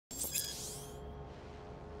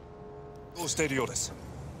をしているようです。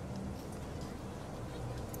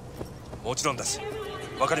もちろんです。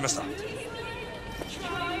わかりました。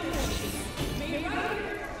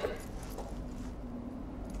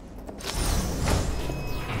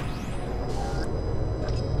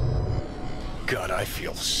God, I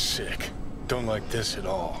feel sick. Don't like this at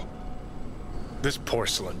all. This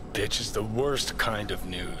porcelain bitch is the worst kind of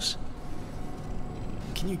news.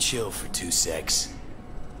 Can you chill for 2 secs?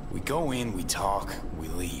 We go in, we talk, we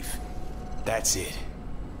leave. That's it.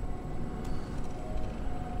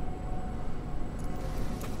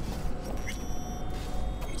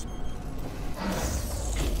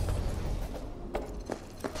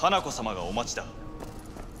 Hanako-sama ga omachi da.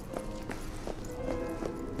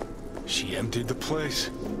 She emptied the place?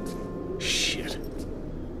 Shit.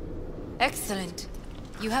 Excellent.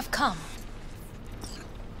 You have come.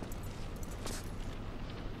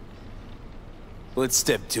 Let's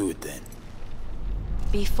step to it then.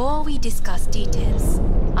 Before we discuss details,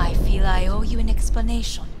 I feel I owe you an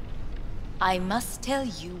explanation. I must tell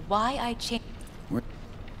you why I changed.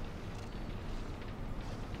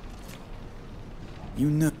 You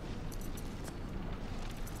know.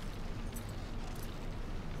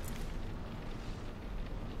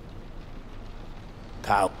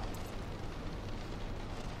 Pow.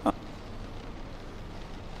 Huh.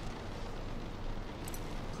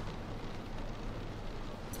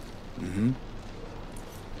 Mm-hmm.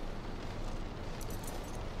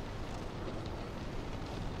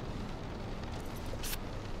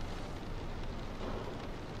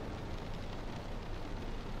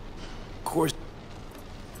 Of course.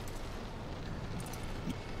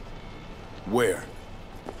 Where?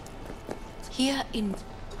 Here in...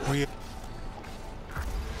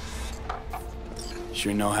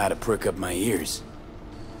 Sure know how to prick up my ears.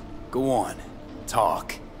 Go on,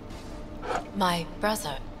 talk. My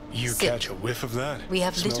brother. You Sit. catch a whiff of that? We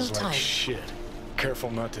have Smells little like time. Shit. Careful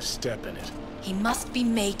not to step in it. He must be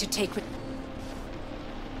made to take...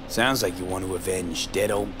 Sounds like you want to avenge dead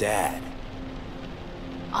old dad.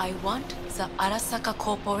 I want the Arasaka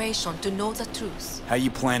Corporation to know the truth. How you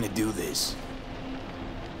plan to do this?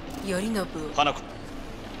 Yorinobu, Hanako.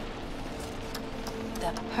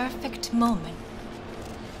 the perfect moment.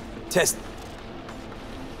 Test.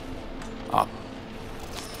 Up.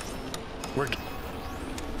 We're...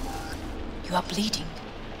 You are bleeding.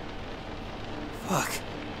 Fuck.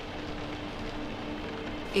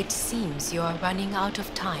 It seems you are running out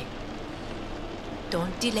of time.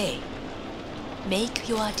 Don't delay. Make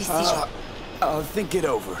your decision. I'll think it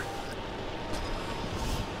over.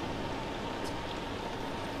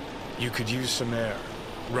 You could use some air.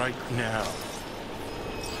 Right now.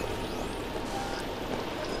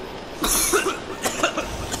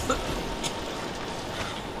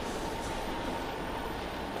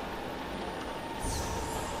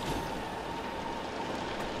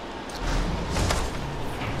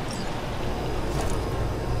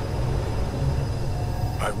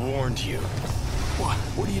 I warned you.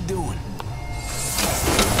 What are you doing?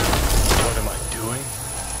 What am I doing?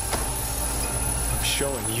 I'm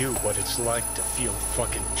showing you what it's like to feel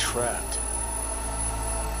fucking trapped.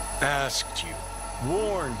 Asked you,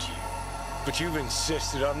 warned you, but you've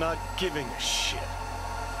insisted on not giving a shit.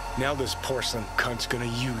 Now this porcelain cunt's gonna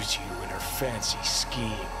use you in her fancy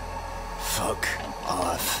scheme. Fuck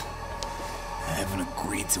off. I haven't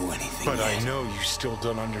agreed to anything But yet. I know you still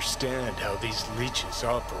don't understand how these leeches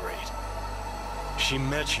operate. She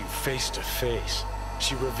met you face to face.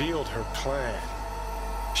 She revealed her plan.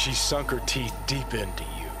 She sunk her teeth deep into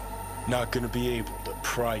you. Not gonna be able to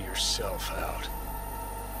pry yourself out.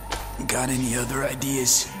 Got any other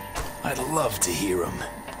ideas? I'd love to hear them.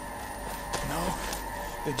 No?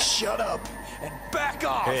 Then shut up and back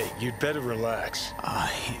off! Hey, you'd better relax.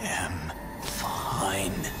 I am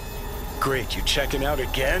fine. Great, you checking out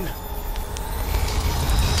again?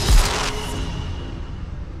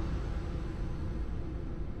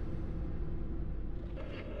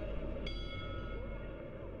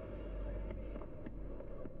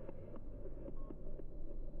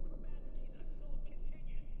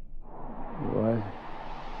 What?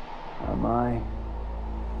 Am I?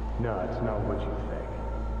 No, it's not what you think.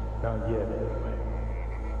 Not yet, anyway.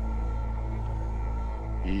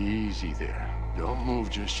 Easy there. Don't move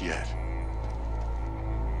just yet.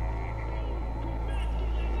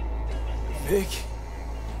 Vic?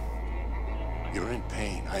 You're in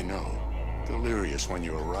pain, I know. Delirious when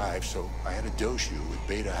you arrived, so I had to dose you with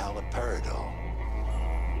beta-haloperidol.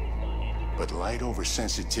 But light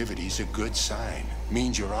oversensitivity's a good sign.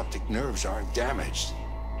 Means your optic nerves aren't damaged.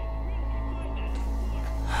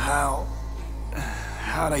 How'd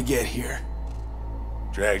I get here?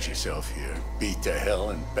 Dragged yourself here, beat to hell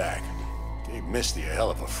and back. Gave Misty a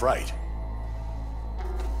hell of a fright.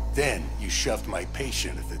 Then you shoved my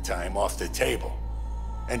patient at the time off the table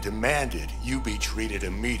and demanded you be treated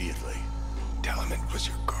immediately. Tell him it was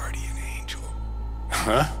your guardian angel.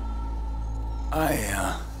 Huh?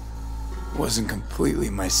 I, wasn't completely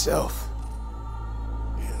myself.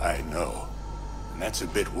 Yeah, I know. And that's a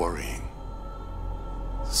bit worrying.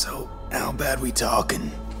 So, how bad we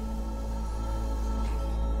talking?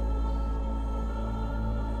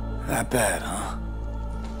 That bad, huh?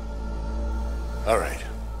 All right.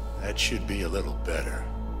 That should be a little better.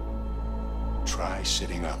 Try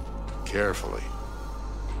sitting up. Carefully.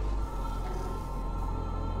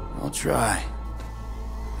 I'll try.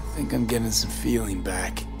 I think I'm getting some feeling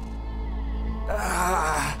back.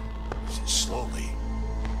 Ah! Slowly.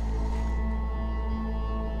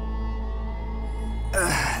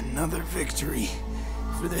 Another victory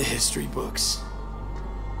for the history books.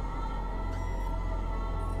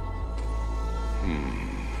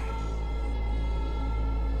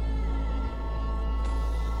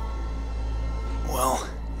 Well,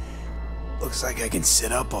 looks like I can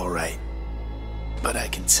sit up all right. But I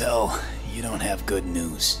can tell you don't have good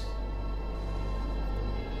news.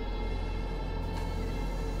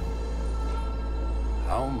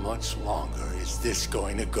 How much longer is this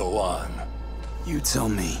going to go on? You tell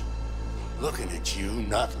me. Looking at you,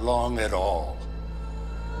 not long at all.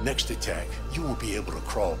 Next attack, you won't be able to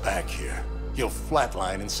crawl back here. You'll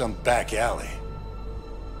flatline in some back alley.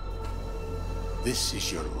 This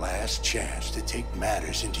is your last chance to take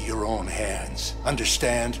matters into your own hands.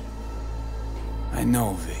 Understand? I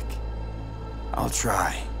know, Vic. I'll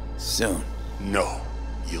try. Soon. No.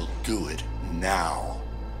 You'll do it now.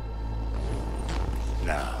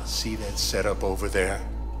 Now, see that setup over there?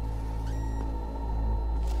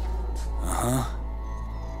 Uh-huh.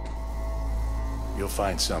 You'll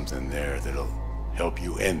find something there that'll help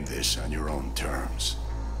you end this on your own terms.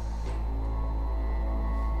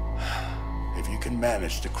 If you can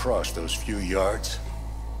manage to cross those few yards,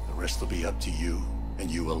 the rest will be up to you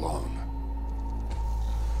and you alone.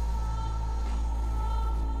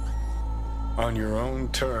 On your own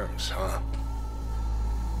terms, huh?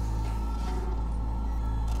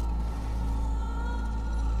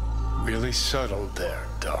 Really subtle there,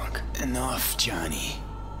 Doc. Enough, Johnny.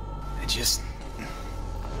 I just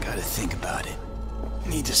gotta think about it.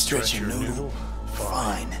 Need to stretch your noodle?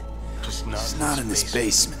 Fine. Just not in this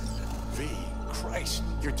basement. V, Christ,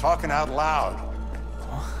 you're talking out loud.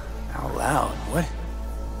 Out loud? What?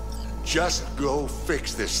 Just go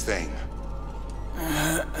fix this thing.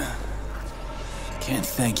 Can't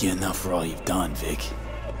thank you enough for all you've done, Vic.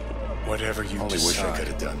 Whatever you Only wish I decide. could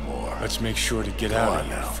have done more. Let's make sure to get Go out on of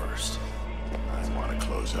here now. first. I want to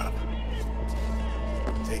close up.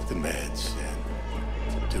 Take the meds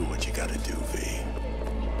and do what you gotta do, V.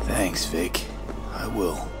 Thanks, Vic. I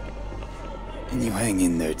will. And you hang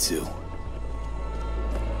in there, too.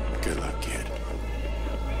 Good luck, kid.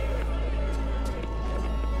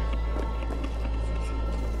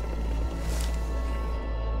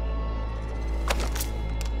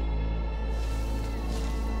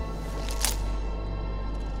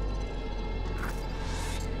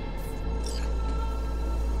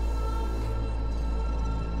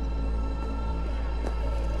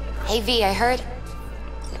 Hey V, I heard...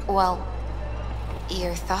 Well,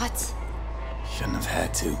 your thoughts? Shouldn't have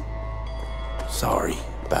had to. Sorry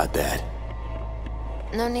about that.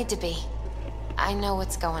 No need to be. I know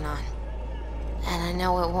what's going on. And I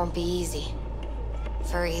know it won't be easy.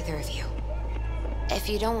 For either of you. If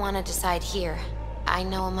you don't want to decide here, I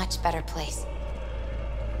know a much better place.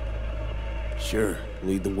 Sure,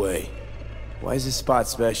 lead the way. Why is this spot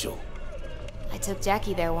special? I took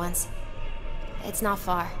Jackie there once. It's not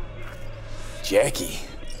far. Jackie?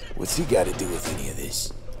 What's he got to do with any of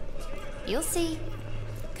this? You'll see.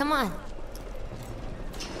 Come on.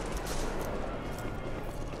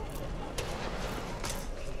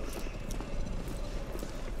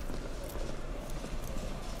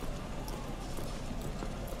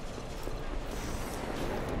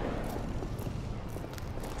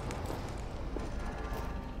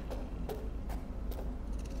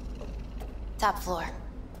 Top floor.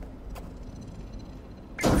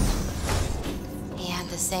 He had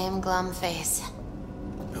the same glum face.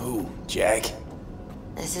 Who, Jack?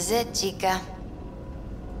 This is it, Chica.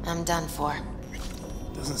 I'm done for.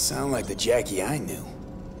 Doesn't sound like the Jackie I knew.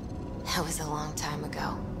 That was a long time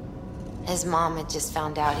ago. His mom had just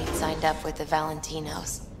found out he'd signed up with the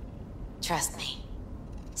Valentinos. Trust me.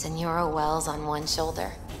 Senora Wells on one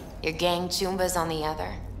shoulder, your gang Chumbas on the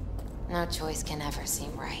other. No choice can ever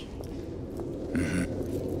seem right.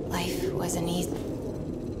 Life wasn't easy.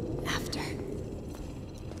 After.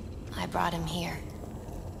 I brought him here.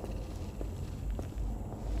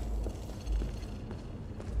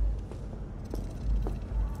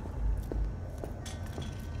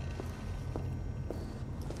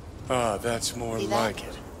 Ah, that's more See that? like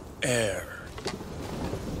it. Air.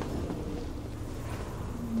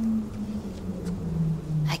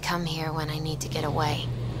 I come here when I need to get away.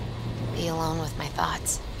 Be alone with my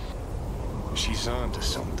thoughts. She's on to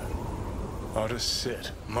something. Ought to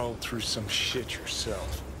sit, mull through some shit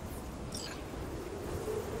yourself.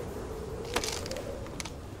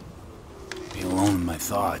 Be alone in my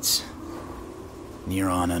thoughts. Near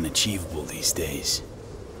on unachievable these days.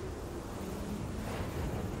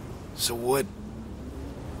 So what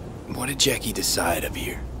did Jackie decide up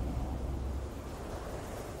here?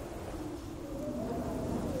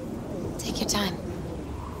 Take your time.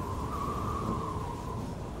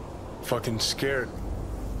 Fucking scared?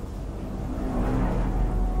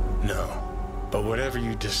 No. But whatever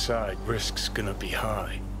you decide, risk's gonna be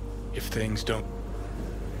high. If things don't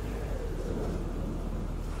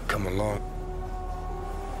come along.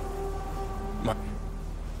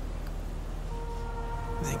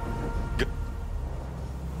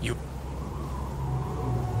 You...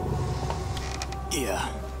 Yeah,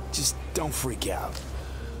 just don't freak out.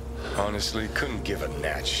 Honestly, couldn't give a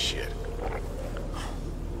gnat's shit.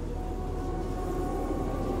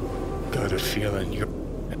 Got a feeling you're...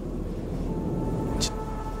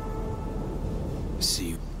 See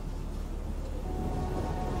you.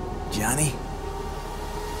 Johnny?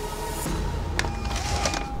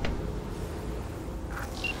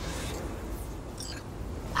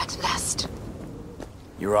 At last.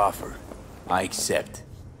 Your offer. I accept.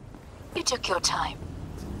 You took your time.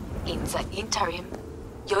 In the interim,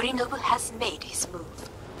 Yorinobu has made his move.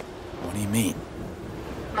 What do you mean?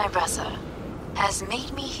 My brother has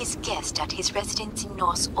made me his guest at his residence in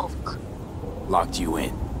North Oak. Locked you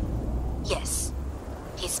in. Yes.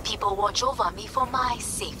 His people watch over me for my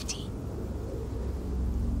safety.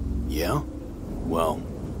 Yeah? Well,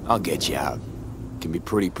 I'll get you out. Can be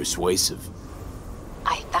pretty persuasive.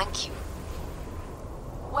 I thank you.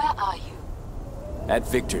 Where are you? At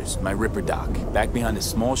Victor's, my Ripper dock, back behind a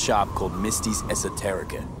small shop called Misty's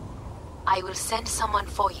Esoterica. I will send someone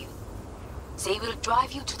for you. They will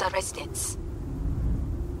drive you to the residence.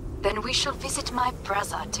 Then we shall visit my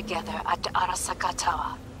brother together at the Arasaka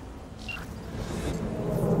Tower.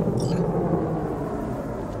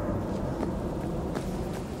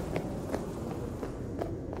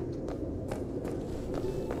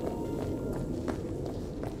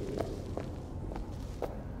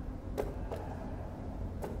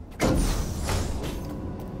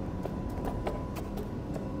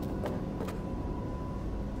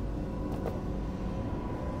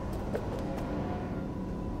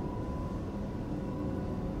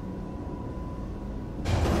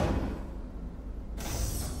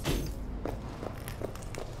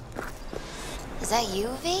 Is that you,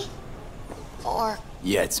 V? Or...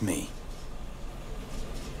 Yeah, it's me.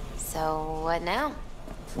 So, what now?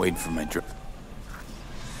 Waiting for my drop.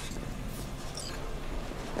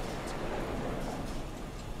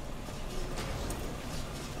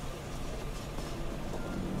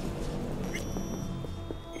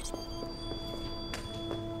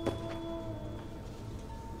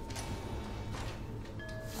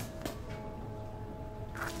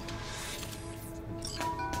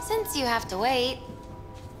 Since you have to wait...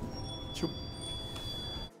 Sure.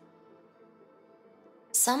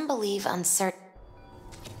 Some believe uncertain...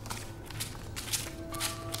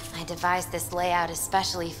 I devised this layout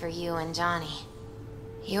especially for you and Johnny.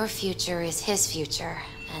 Your future is his future,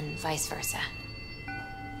 and vice versa.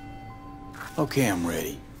 Okay, I'm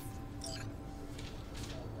ready.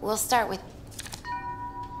 We'll start with...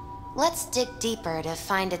 Let's dig deeper to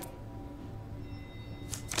find it.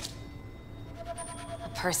 A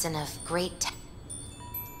person of great talent.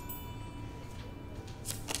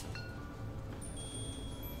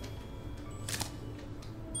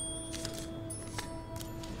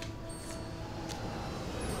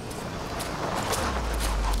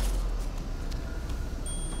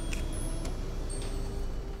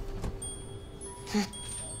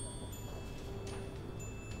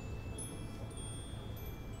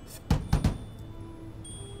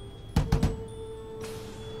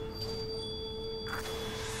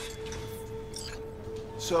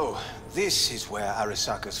 So, this is where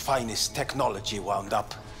Arasaka's finest technology wound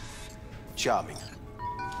up. Charming.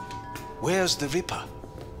 Where's the Ripper?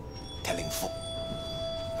 Telling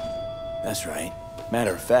That's right.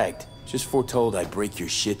 Matter of fact, just foretold I'd break your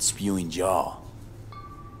shit-spewing jaw.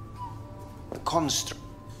 the construct.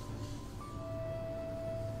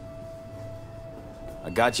 I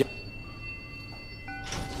got you.